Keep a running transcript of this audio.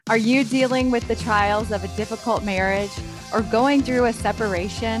Are you dealing with the trials of a difficult marriage or going through a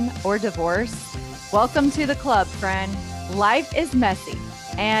separation or divorce? Welcome to the club, friend. Life is messy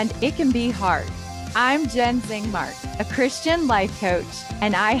and it can be hard. I'm Jen Zingmark, a Christian life coach,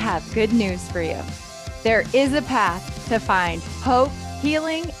 and I have good news for you. There is a path to find hope,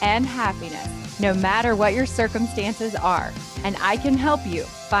 healing, and happiness, no matter what your circumstances are, and I can help you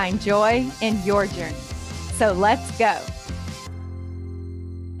find joy in your journey. So let's go.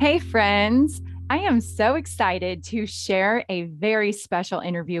 Hey, friends. I am so excited to share a very special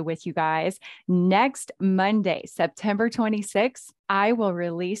interview with you guys. Next Monday, September 26th, I will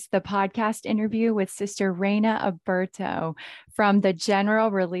release the podcast interview with Sister Reina Alberto from the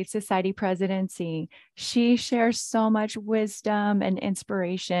General Relief Society presidency. She shares so much wisdom and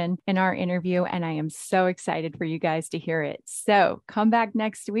inspiration in our interview, and I am so excited for you guys to hear it. So come back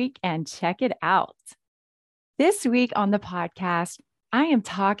next week and check it out. This week on the podcast, I am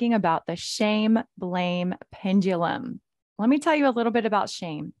talking about the shame-blame pendulum. Let me tell you a little bit about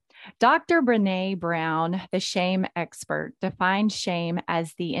shame. Dr. Brené Brown, the shame expert, defines shame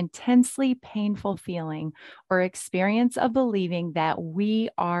as the intensely painful feeling or experience of believing that we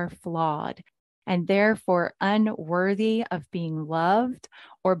are flawed and therefore unworthy of being loved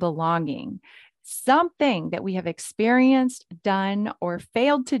or belonging. Something that we have experienced, done, or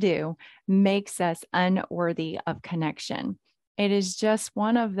failed to do makes us unworthy of connection. It is just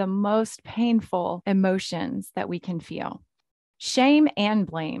one of the most painful emotions that we can feel. Shame and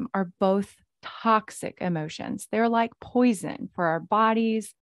blame are both toxic emotions. They're like poison for our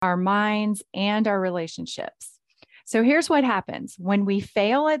bodies, our minds, and our relationships. So here's what happens when we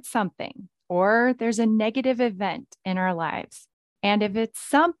fail at something or there's a negative event in our lives. And if it's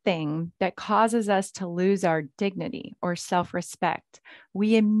something that causes us to lose our dignity or self-respect,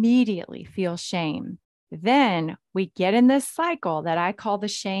 we immediately feel shame. Then we get in this cycle that I call the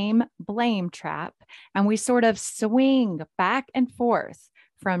shame-blame trap, and we sort of swing back and forth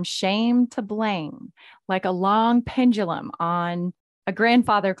from shame to blame, like a long pendulum on a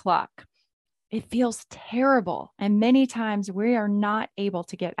grandfather clock. It feels terrible, and many times we are not able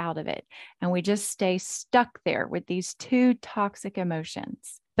to get out of it, and we just stay stuck there with these two toxic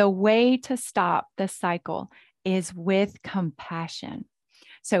emotions. The way to stop the cycle is with compassion.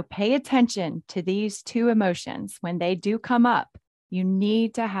 So pay attention to these two emotions. When they do come up, you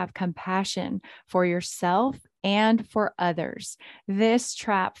need to have compassion for yourself and for others. This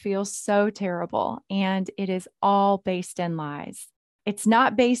trap feels so terrible, and it is all based in lies. It's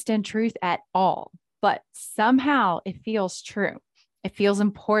not based in truth at all, but somehow it feels true. It feels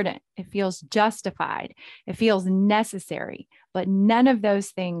important. It feels justified. It feels necessary, but none of those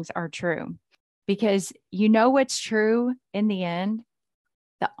things are true, because you know what's true in the end?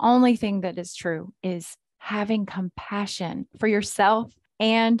 The only thing that is true is having compassion for yourself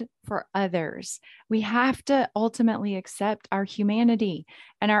and for others. We have to ultimately accept our humanity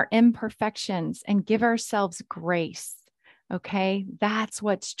and our imperfections and give ourselves grace. Okay, that's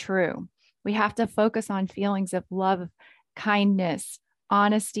what's true. We have to focus on feelings of love, kindness,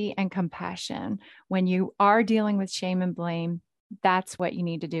 honesty, and compassion. When you are dealing with shame and blame, that's what you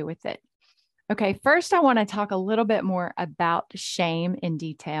need to do with it. Okay, first, I want to talk a little bit more about shame in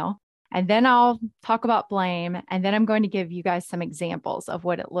detail, and then I'll talk about blame, and then I'm going to give you guys some examples of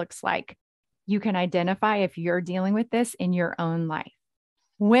what it looks like. You can identify if you're dealing with this in your own life.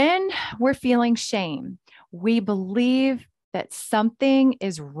 When we're feeling shame, we believe that something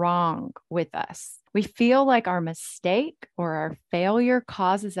is wrong with us. We feel like our mistake or our failure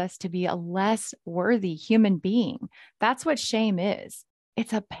causes us to be a less worthy human being. That's what shame is.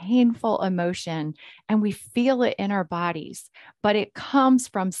 It's a painful emotion, and we feel it in our bodies, but it comes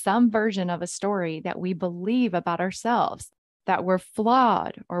from some version of a story that we believe about ourselves, that we're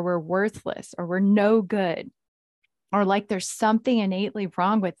flawed or we're worthless or we're no good, or like there's something innately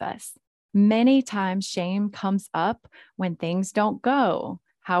wrong with us. Many times shame comes up when things don't go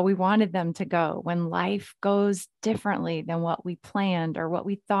how we wanted them to go, when life goes differently than what we planned or what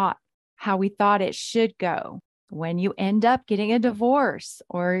we thought, how we thought it should go. When you end up getting a divorce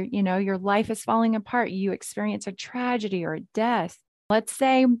or, your life is falling apart, you experience a tragedy or a death. Let's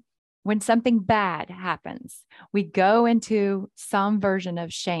say when something bad happens, we go into some version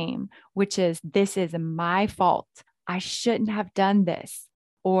of shame, which is, this is my fault. I shouldn't have done this.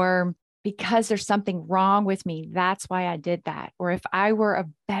 Or because there's something wrong with me, that's why I did that. Or if I were a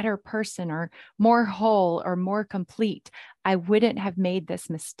better person or more whole or more complete, I wouldn't have made this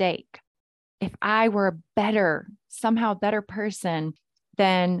mistake. If I were a somehow better person,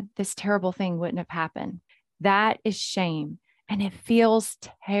 then this terrible thing wouldn't have happened. That is shame. And it feels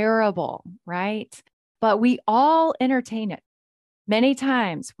terrible, right? But we all entertain it. Many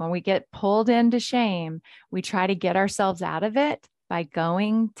times when we get pulled into shame, we try to get ourselves out of it by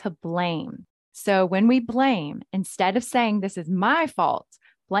going to blame. So when we blame, instead of saying, this is my fault,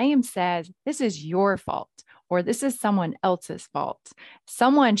 blame says, this is your fault, or this is someone else's fault.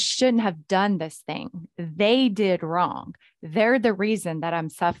 Someone shouldn't have done this thing. They did wrong. They're the reason that I'm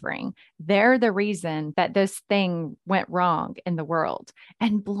suffering. They're the reason that this thing went wrong in the world.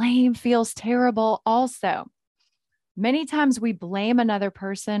 And blame feels terrible also. Many times we blame another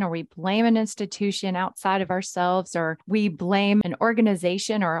person or we blame an institution outside of ourselves, or we blame an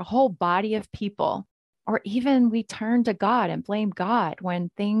organization or a whole body of people, or even we turn to God and blame God when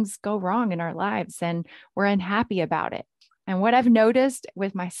things go wrong in our lives and we're unhappy about it. And what I've noticed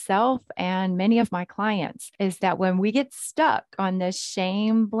with myself and many of my clients is that when we get stuck on this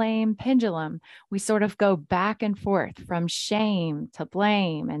shame blame pendulum, we sort of go back and forth from shame to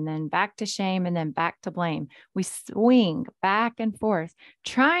blame, and then back to shame, and then back to blame. We swing back and forth,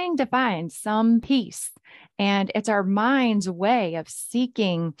 trying to find some peace. And it's our mind's way of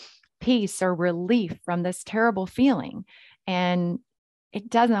seeking peace or relief from this terrible feeling. And it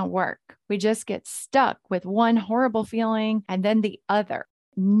doesn't work. We just get stuck with one horrible feeling and then the other.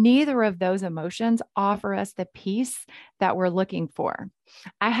 Neither of those emotions offer us the peace that we're looking for.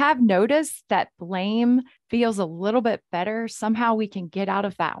 I have noticed that blame feels a little bit better. Somehow we can get out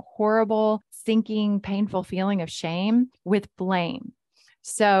of that horrible, sinking, painful feeling of shame with blame.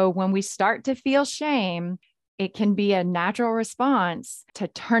 So when we start to feel shame, it can be a natural response to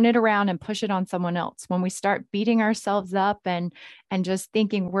turn it around and push it on someone else. When we start beating ourselves up and just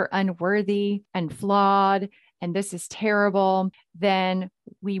thinking we're unworthy and flawed and this is terrible, then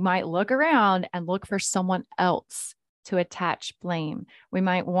we might look around and look for someone else to attach blame. We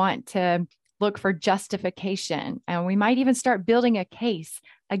might want to look for justification, and we might even start building a case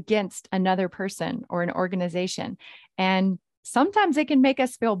against another person or an organization. And sometimes it can make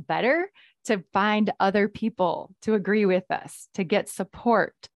us feel better to find other people to agree with us, to get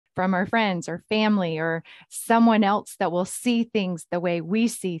support from our friends or family or someone else that will see things the way we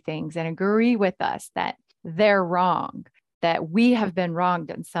see things and agree with us that they're wrong, that we have been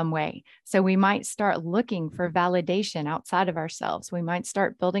wronged in some way. So we might start looking for validation outside of ourselves. We might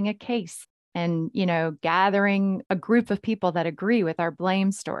start building a case and, gathering a group of people that agree with our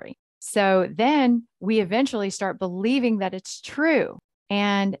blame story. So then we eventually start believing that it's true.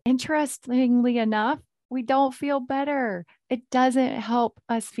 And interestingly enough, we don't feel better. It doesn't help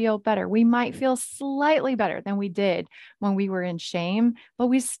us feel better. We might feel slightly better than we did when we were in shame, but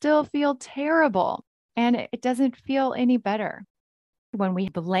we still feel terrible. And it doesn't feel any better. When we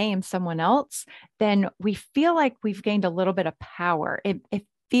blame someone else, then we feel like we've gained a little bit of power. It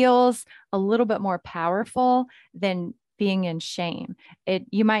feels a little bit more powerful than being in shame.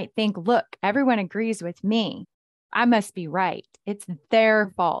 You might think, look, everyone agrees with me. I must be right. It's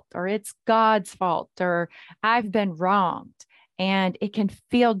their fault, or it's God's fault, or I've been wronged. And it can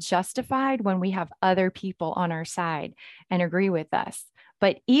feel justified when we have other people on our side and agree with us.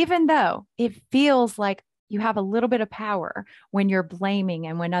 But even though it feels like you have a little bit of power when you're blaming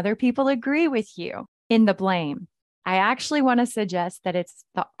and when other people agree with you in the blame, I actually want to suggest that it's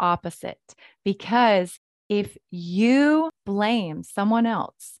the opposite. Because if you blame someone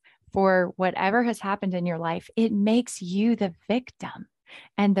else for whatever has happened in your life, it makes you the victim.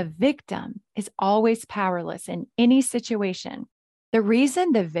 And the victim is always powerless in any situation. The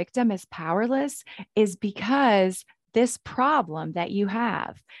reason the victim is powerless is because this problem that you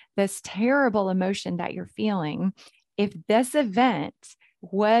have, this terrible emotion that you're feeling, if this event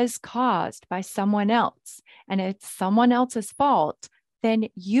was caused by someone else and it's someone else's fault, then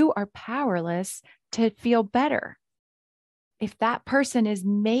you are powerless to feel better. If that person is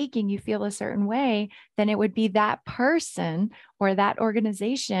making you feel a certain way, then it would be that person or that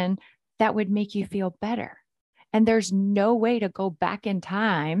organization that would make you feel better. And there's no way to go back in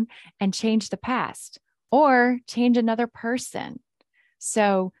time and change the past or change another person.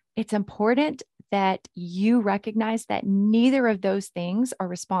 So it's important that you recognize that neither of those things are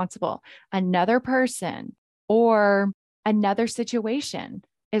responsible. Another person or another situation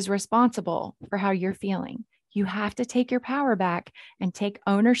is responsible for how you're feeling. You have to take your power back and take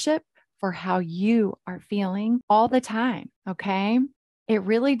ownership for how you are feeling all the time, okay? It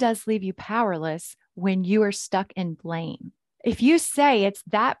really does leave you powerless when you are stuck in blame. If you say it's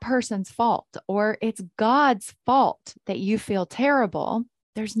that person's fault or it's God's fault that you feel terrible,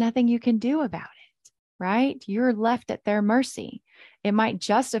 there's nothing you can do about it, right? You're left at their mercy. It might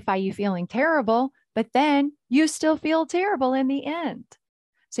justify you feeling terrible, but then you still feel terrible in the end.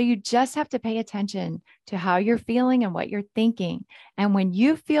 So you just have to pay attention to how you're feeling and what you're thinking. And when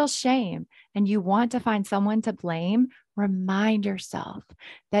you feel shame and you want to find someone to blame, remind yourself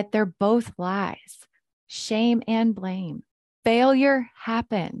that they're both lies, shame and blame. Failure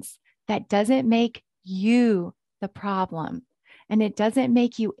happens. That doesn't make you the problem. And it doesn't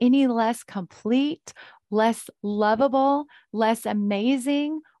make you any less complete, less lovable, less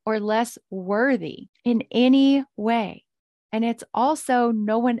amazing, or less worthy in any way. And it's also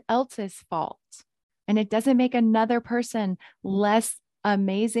no one else's fault. And it doesn't make another person less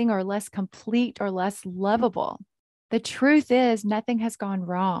amazing or less complete or less lovable. The truth is, nothing has gone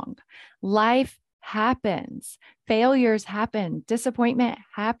wrong. Life happens. Failures happen. Disappointment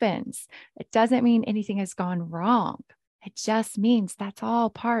happens. It doesn't mean anything has gone wrong. It just means that's all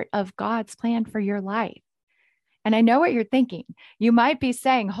part of God's plan for your life. And I know what you're thinking. You might be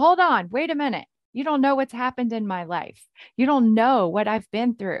saying, hold on, wait a minute. You don't know what's happened in my life. You don't know what I've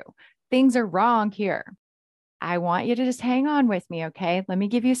been through. Things are wrong here. I want you to just hang on with me, okay? Let me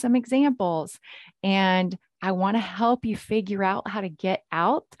give you some examples. And I want to help you figure out how to get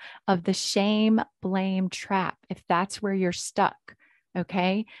out of the shame, blame trap if that's where you're stuck,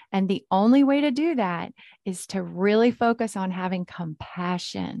 okay? And the only way to do that is to really focus on having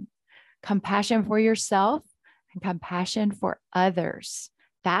compassion for yourself and compassion for others.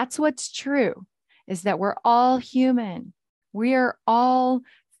 That's what's true, is that we're all human. We are all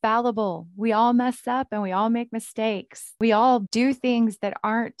fallible. We all mess up and we all make mistakes. We all do things that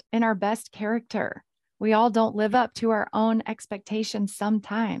aren't in our best character. We all don't live up to our own expectations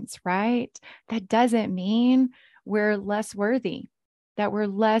sometimes, right? That doesn't mean we're less worthy, that we're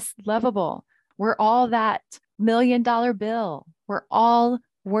less lovable. We're all that $1 million bill. We're all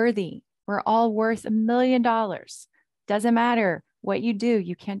worthy. We're all worth $1 million. Doesn't matter what you do.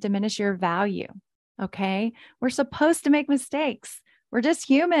 You can't diminish your value. Okay. We're supposed to make mistakes. We're just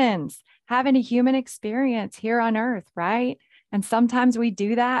humans having a human experience here on earth, right? And sometimes we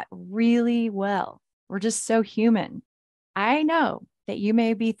do that really well. We're just so human. I know that you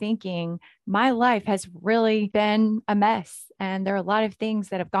may be thinking, my life has really been a mess, and there are a lot of things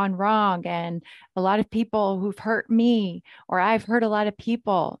that have gone wrong, and a lot of people who've hurt me, or I've hurt a lot of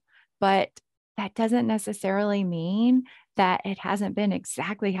people. But that doesn't necessarily mean that it hasn't been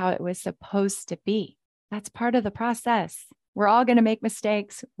exactly how it was supposed to be. That's part of the process. We're all going to make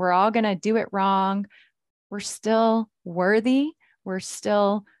mistakes. We're all going to do it wrong. We're still worthy. We're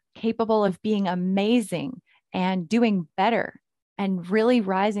still capable of being amazing and doing better and really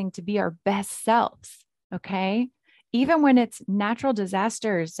rising to be our best selves. Okay. Even when it's natural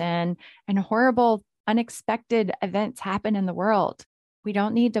disasters and horrible, unexpected events happen in the world, we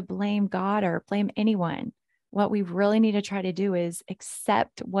don't need to blame God or blame anyone. What we really need to try to do is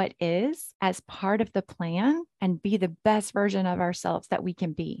accept what is as part of the plan and be the best version of ourselves that we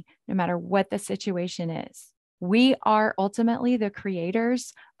can be, no matter what the situation is. We are ultimately the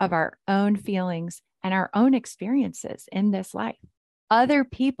creators of our own feelings and our own experiences in this life. Other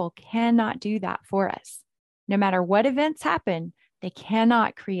people cannot do that for us. No matter what events happen, they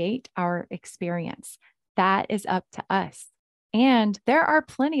cannot create our experience. That is up to us. And there are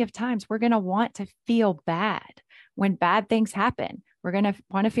plenty of times we're going to want to feel bad when bad things happen. We're going to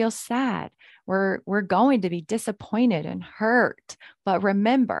want to feel sad. We're going to be disappointed and hurt. But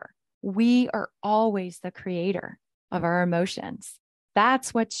remember, we are always the creator of our emotions.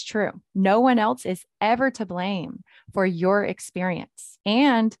 That's what's true. No one else is ever to blame for your experience.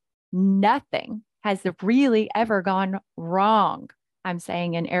 And nothing has really ever gone wrong. I'm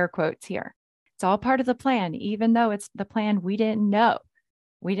saying in air quotes here. It's all part of the plan, even though it's the plan we didn't know,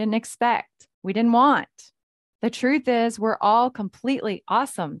 we didn't expect, we didn't want. The truth is, we're all completely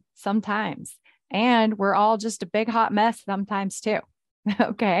awesome sometimes, and we're all just a big hot mess sometimes too.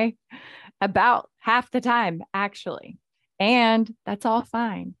 Okay. About half the time, actually. And that's all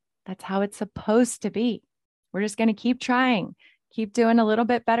fine. That's how it's supposed to be. We're just going to keep trying, keep doing a little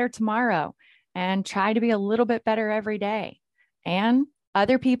bit better tomorrow, and try to be a little bit better every day. And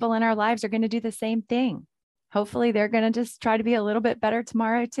other people in our lives are going to do the same thing. Hopefully, they're going to just try to be a little bit better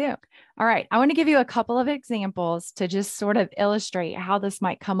tomorrow too. All right. I want to give you a couple of examples to just sort of illustrate how this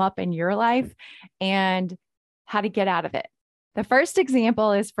might come up in your life and how to get out of it. The first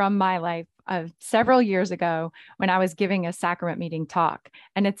example is from my life of several years ago when I was giving a sacrament meeting talk.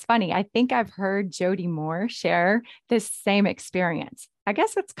 And it's funny, I think I've heard Jody Moore share this same experience. I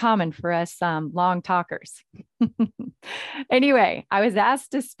guess it's common for us long talkers. Anyway, I was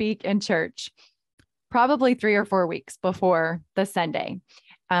asked to speak in church probably 3 or 4 weeks before the Sunday.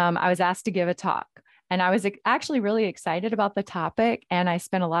 I was asked to give a talk. And I was actually really excited about the topic. And I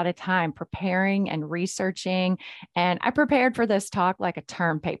spent a lot of time preparing and researching. And I prepared for this talk like a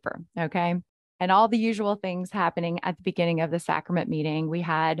term paper. Okay. And all the usual things happening at the beginning of the sacrament meeting. We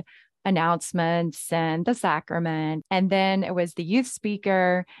had announcements and the sacrament. And then it was the youth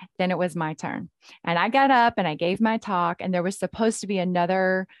speaker. Then it was my turn. And I got up and I gave my talk, and there was supposed to be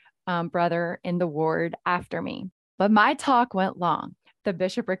another brother in the ward after me. But my talk went long. The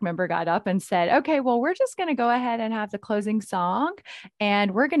bishopric member got up and said, okay, well, we're just going to go ahead and have the closing song.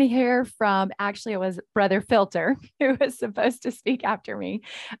 And we're going to hear from, actually, it was Brother Filter who was supposed to speak after me.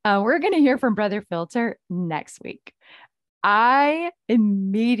 We're going to hear from Brother Filter next week. I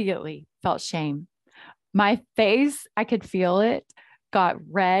immediately felt shame. My face, I could feel it, got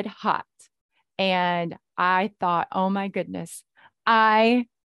red hot. And I thought, oh my goodness, I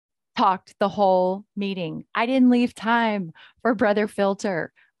talked the whole meeting. I didn't leave time for Brother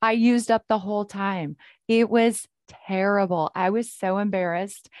Filter. I used up the whole time. It was terrible. I was so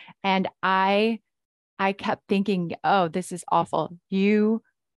embarrassed. And I kept thinking, oh, this is awful. You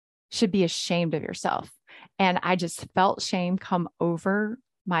should be ashamed of yourself. And I just felt shame come over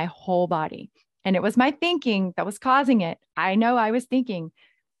my whole body. And it was my thinking that was causing it. I know I was thinking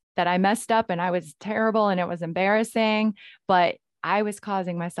that I messed up and I was terrible and it was embarrassing, but I was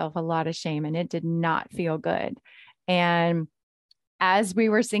causing myself a lot of shame and it did not feel good. And as we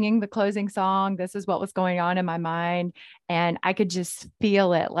were singing the closing song, this is what was going on in my mind. And I could just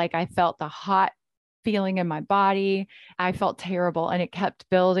feel it. Like I felt the hot feeling in my body. I felt terrible and it kept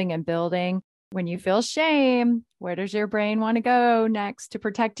building and building. When you feel shame, where does your brain want to go next to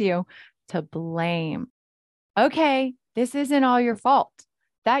protect you? To blame. Okay, this isn't all your fault.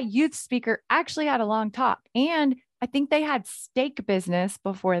 That youth speaker actually had a long talk, and I think they had steak business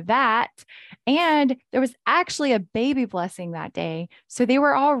before that. And there was actually a baby blessing that day. So they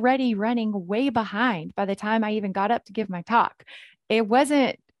were already running way behind by the time I even got up to give my talk. It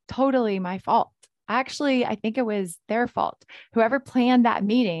wasn't totally my fault. Actually, I think it was their fault. Whoever planned that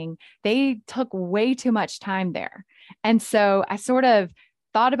meeting, they took way too much time there. And so I sort of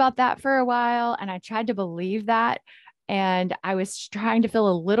thought about that for a while and I tried to believe that. And I was trying to feel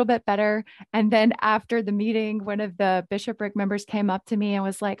a little bit better. And then after the meeting, one of the bishopric members came up to me and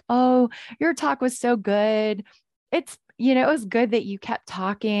was like, oh, your talk was so good. It was good that you kept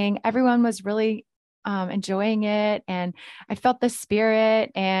talking. Everyone was really enjoying it. And I felt the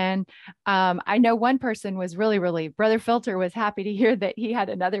spirit. And I know one person was really, Brother Filter was happy to hear that he had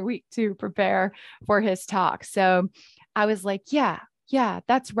another week to prepare for his talk. So I was like, yeah,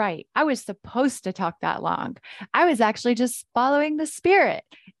 that's right. I was supposed to talk that long. I was actually just following the spirit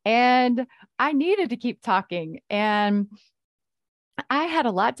and I needed to keep talking. And I had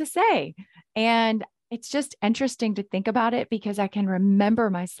a lot to say. And it's just interesting to think about it because I can remember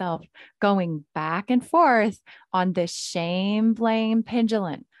myself going back and forth on this shame blame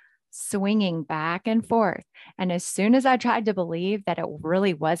pendulum, swinging back and forth. And as soon as I tried to believe that it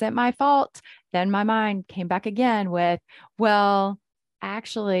really wasn't my fault, then my mind came back again with, well,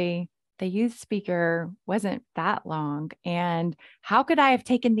 actually, the youth speaker wasn't that long. And how could I have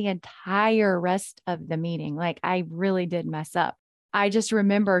taken the entire rest of the meeting? Like, I really did mess up. I just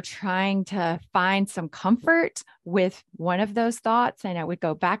remember trying to find some comfort with one of those thoughts. And I would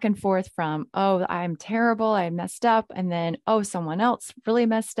go back and forth from, oh, I'm terrible, I messed up. And then, oh, someone else really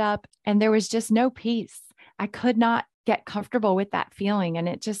messed up. And there was just no peace. I could not get comfortable with that feeling. And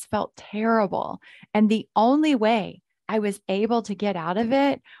it just felt terrible. And the only way I was able to get out of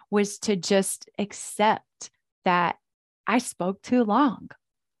it was to just accept that I spoke too long.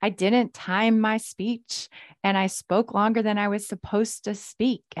 I didn't time my speech and I spoke longer than I was supposed to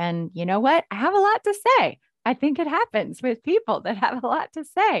speak. And you know what? I have a lot to say. I think it happens with people that have a lot to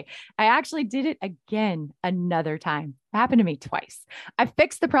say. I actually did it again another time. It happened to me twice. I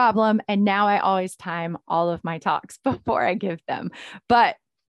fixed the problem and now I always time all of my talks before I give them. But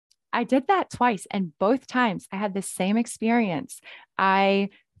I did that twice, and both times I had the same experience. I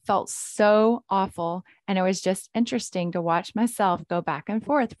felt so awful, and it was just interesting to watch myself go back and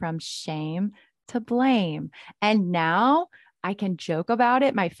forth from shame to blame. And now I can joke about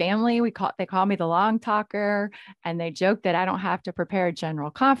it. My family, they call me the long talker, and they joke that I don't have to prepare a general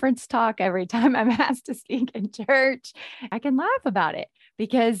conference talk every time I'm asked to speak in church. I can laugh about it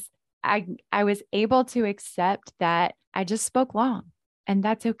because I was able to accept that I just spoke long. And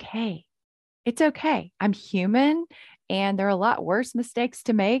that's okay. It's okay. I'm human and there are a lot worse mistakes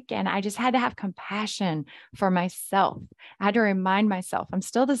to make. And I just had to have compassion for myself. I had to remind myself I'm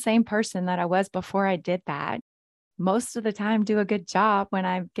still the same person that I was before I did that. Most of the time, do a good job when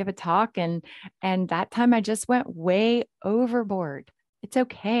I give a talk. And that time I just went way overboard. It's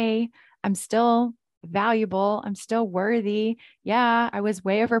okay. I'm still valuable. I'm still worthy. Yeah, I was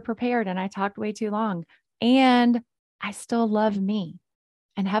way over prepared and I talked way too long. And I still love me.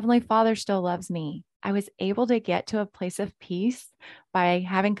 And Heavenly Father still loves me. I was able to get to a place of peace by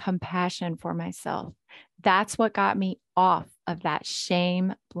having compassion for myself. That's what got me off of that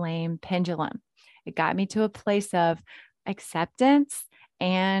shame, blame pendulum. It got me to a place of acceptance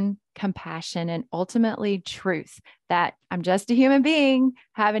and compassion and ultimately truth that I'm just a human being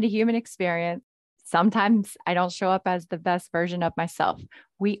having a human experience. Sometimes I don't show up as the best version of myself.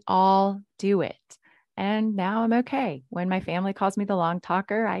 We all do it. And now I'm okay. When my family calls me the long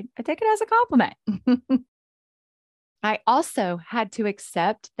talker, I take it as a compliment. I also had to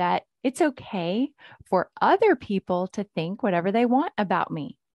accept that it's okay for other people to think whatever they want about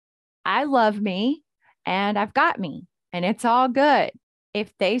me. I love me and I've got me, and it's all good.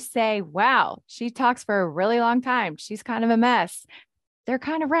 If they say, wow, she talks for a really long time, she's kind of a mess, they're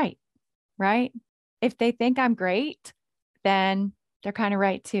kind of right, right? If they think I'm great, then they're kind of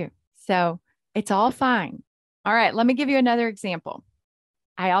right too. So it's all fine. All right, let me give you another example.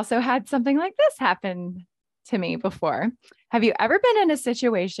 I also had something like this happen to me before. Have you ever been in a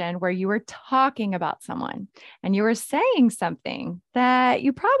situation where you were talking about someone and you were saying something that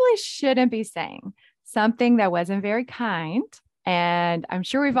you probably shouldn't be saying, something that wasn't very kind? And I'm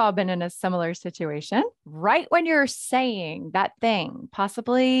sure we've all been in a similar situation. Right when you're saying that thing,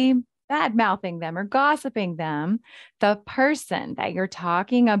 possibly bad mouthing them or gossiping them, the person that you're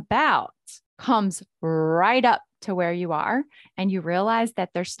talking about comes right up to where you are, and you realize that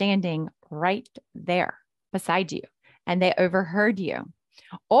they're standing right there beside you and they overheard you.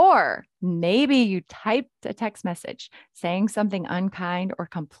 Or maybe you typed a text message saying something unkind or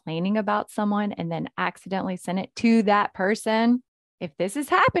complaining about someone and then accidentally sent it to that person. If this has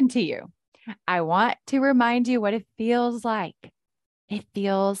happened to you, I want to remind you what it feels like. It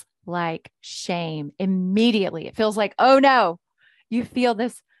feels like shame immediately. It feels like, oh no, you feel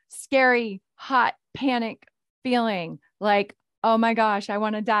this scary, hot panic feeling like, oh my gosh, I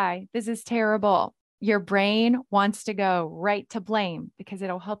want to die. This is terrible. Your brain wants to go right to blame because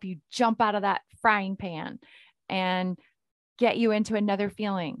it'll help you jump out of that frying pan and get you into another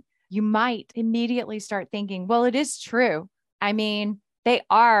feeling. You might immediately start thinking, well, it is true. I mean, they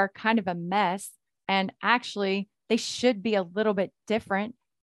are kind of a mess. And actually, they should be a little bit different.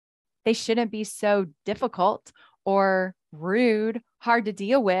 They shouldn't be so difficult or rude, hard to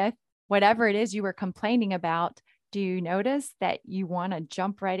deal with, whatever it is you were complaining about. Do you notice that you want to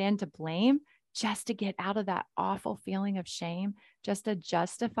jump right into blame just to get out of that awful feeling of shame, just to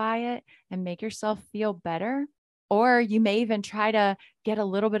justify it and make yourself feel better? Or you may even try to get a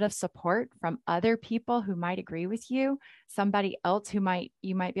little bit of support from other people who might agree with you, somebody else who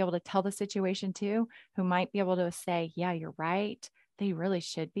you might be able to tell the situation to, who might be able to say, yeah, you're right. They really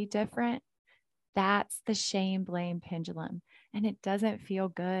should be different. That's the shame blame pendulum. And it doesn't feel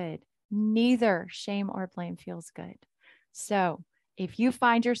good. Neither shame or blame feels good. So if you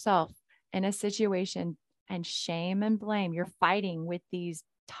find yourself in a situation and shame and blame, you're fighting with these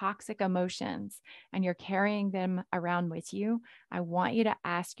toxic emotions and you're carrying them around with you, I want you to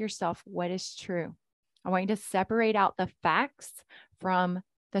ask yourself what is true. I want you to separate out the facts from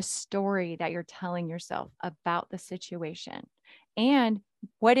the story that you're telling yourself about the situation. And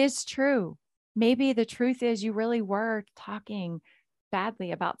what is true? Maybe the truth is you really were talking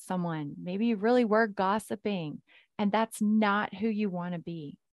badly about someone. Maybe you really were gossiping, and that's not who you want to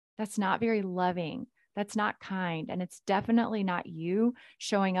be. That's not very loving. That's not kind. And it's definitely not you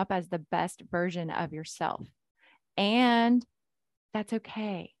showing up as the best version of yourself. And that's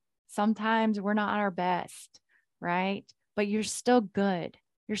okay. Sometimes we're not our best, right? But you're still good.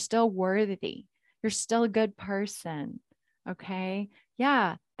 You're still worthy. You're still a good person. Okay.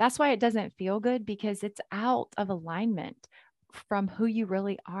 Yeah. That's why it doesn't feel good, because it's out of alignment from who you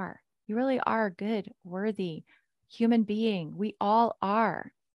really are. You really are a good, worthy human being. We all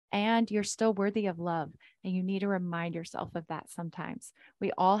are. And you're still worthy of love. And you need to remind yourself of that sometimes.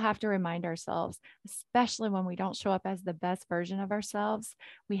 We all have to remind ourselves, especially when we don't show up as the best version of ourselves.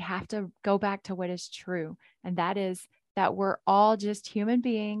 We have to go back to what is true. And that is that we're all just human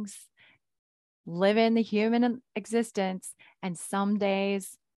beings living the human existence. And some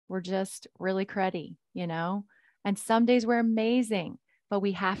days we're just really cruddy, and some days we're amazing. But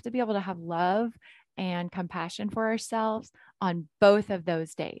we have to be able to have love and compassion for ourselves on both of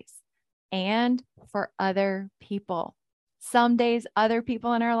those days and for other people. Some days, other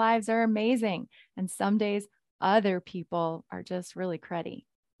people in our lives are amazing. And some days, other people are just really cruddy.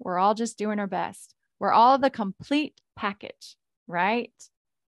 We're all just doing our best. We're all the complete package, right?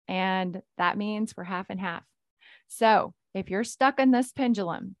 And that means we're half and half. So if you're stuck in this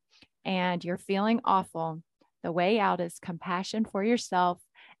pendulum and you're feeling awful, the way out is compassion for yourself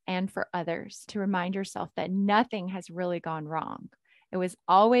and for others, to remind yourself that nothing has really gone wrong. It was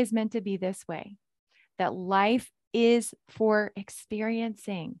always meant to be this way. that life is for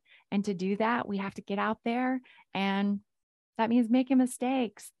experiencing. And to do that, we have to get out there, and that means making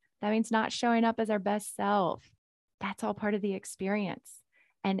mistakes. That means not showing up as our best self. That's all part of the experience.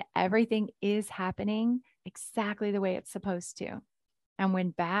 And everything is happening exactly the way it's supposed to. And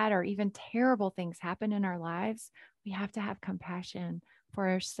when bad or even terrible things happen in our lives, we have to have compassion for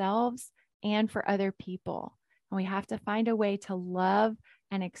ourselves and for other people. And we have to find a way to love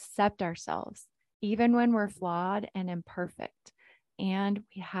and accept ourselves, even when we're flawed and imperfect. And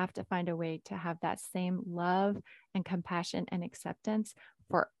we have to find a way to have that same love and compassion and acceptance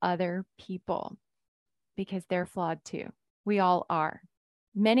for other people, because they're flawed too. We all are.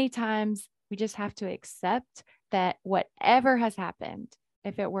 Many times we just have to accept that whatever has happened,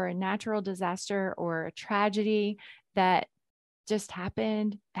 if it were a natural disaster or a tragedy that just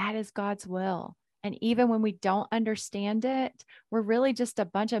happened, that is God's will. And even when we don't understand it, we're really just a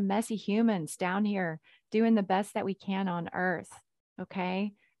bunch of messy humans down here doing the best that we can on earth.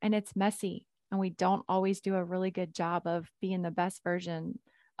 Okay. And it's messy, and we don't always do a really good job of being the best version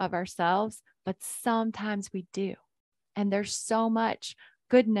of ourselves, but sometimes we do. And there's so much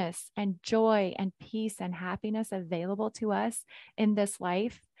goodness and joy and peace and happiness available to us in this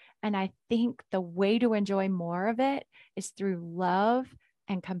life. And I think the way to enjoy more of it is through love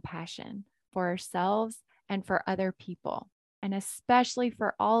and compassion for ourselves and for other people. And especially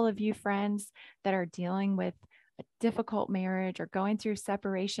for all of you friends that are dealing with a difficult marriage or going through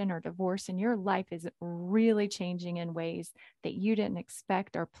separation or divorce, and your life is really changing in ways that you didn't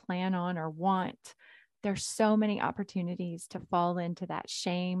expect or plan on or want. There's so many opportunities to fall into that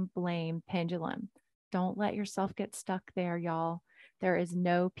shame, blame pendulum. Don't let yourself get stuck there, y'all. There is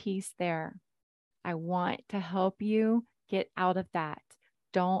no peace there. I want to help you get out of that.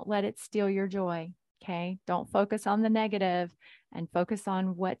 Don't let it steal your joy. Okay. Don't focus on the negative and focus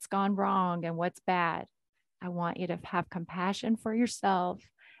on what's gone wrong and what's bad. I want you to have compassion for yourself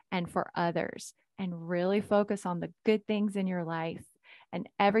and for others, and really focus on the good things in your life and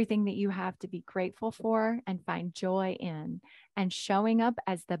everything that you have to be grateful for and find joy in, and showing up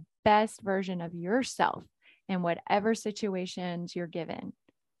as the best version of yourself in whatever situations you're given.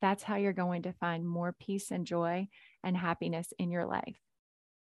 That's how you're going to find more peace and joy and happiness in your life.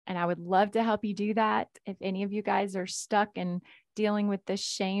 And I would love to help you do that. If any of you guys are stuck and dealing with this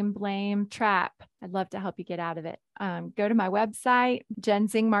shame, blame trap, I'd love to help you get out of it. Go to my website,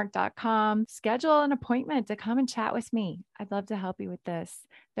 jenzingmark.com, schedule an appointment to come and chat with me. I'd love to help you with this.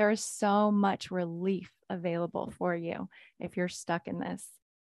 There is so much relief available for you if you're stuck in this.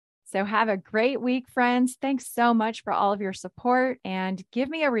 So have a great week, friends. Thanks so much for all of your support, and give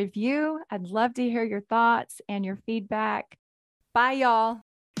me a review. I'd love to hear your thoughts and your feedback. Bye, y'all.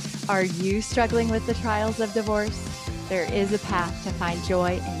 Are you struggling with the trials of divorce? There is a path to find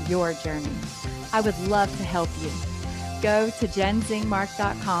joy in your journey. I would love to help you. Go to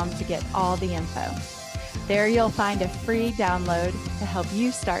jenzingmark.com to get all the info. There you'll find a free download to help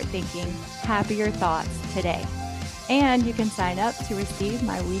you start thinking happier thoughts today. And you can sign up to receive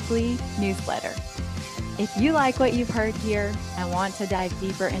my weekly newsletter. If you like what you've heard here and want to dive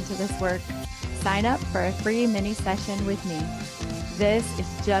deeper into this work, sign up for a free mini session with me. This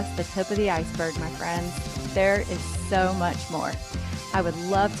is just the tip of the iceberg, my friends. There is so much more. I would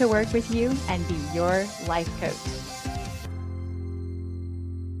love to work with you and be your life coach.